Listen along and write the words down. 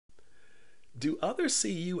Do others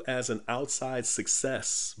see you as an outside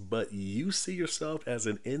success, but you see yourself as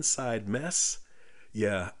an inside mess?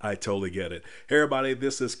 Yeah, I totally get it. Hey, everybody,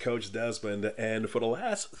 this is Coach Desmond, and for the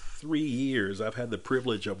last 3 years, I've had the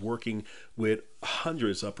privilege of working with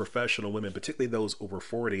hundreds of professional women, particularly those over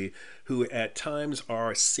 40, who at times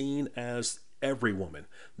are seen as every woman.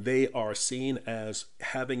 They are seen as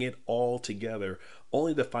having it all together,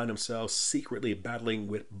 only to find themselves secretly battling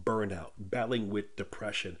with burnout, battling with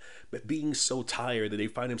depression, but being so tired that they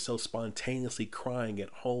find themselves spontaneously crying at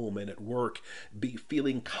home and at work, be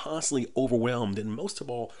feeling constantly overwhelmed, and most of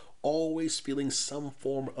all, always feeling some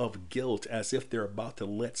form of guilt as if they're about to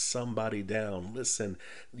let somebody down. Listen,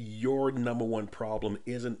 your number one problem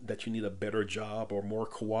isn't that you need a better job or more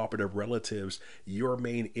cooperative relatives. Your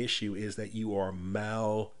main issue is that you are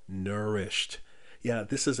malnourished. Yeah,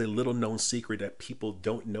 this is a little known secret that people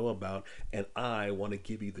don't know about, and I want to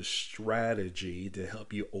give you the strategy to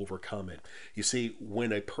help you overcome it. You see,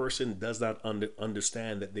 when a person does not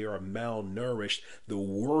understand that they are malnourished, the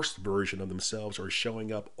worst version of themselves are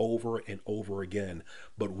showing up over and over again.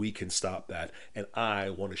 But we can stop that, and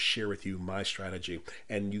I want to share with you my strategy.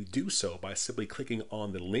 And you do so by simply clicking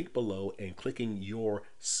on the link below and clicking your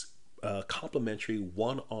complimentary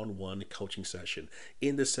one-on-one coaching session.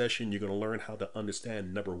 In this session, you're going to learn how to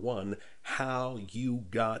understand, number one, how you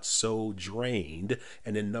got so drained,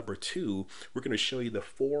 and then number two, we're going to show you the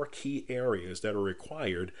four key areas that are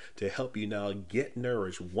required to help you now get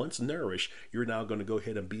nourished. Once nourished, you're now going to go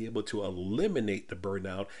ahead and be able to eliminate the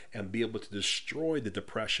burnout and be able to destroy the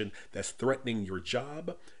depression that's threatening your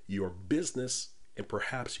job, your business, and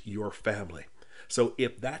perhaps your family. So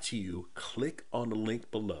if that's you, click on the link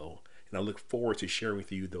below, and I look forward to sharing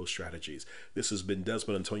with you those strategies. This has been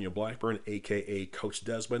Desmond Antonio Blackburn, aka Coach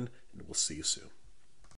Desmond, and we'll see you soon.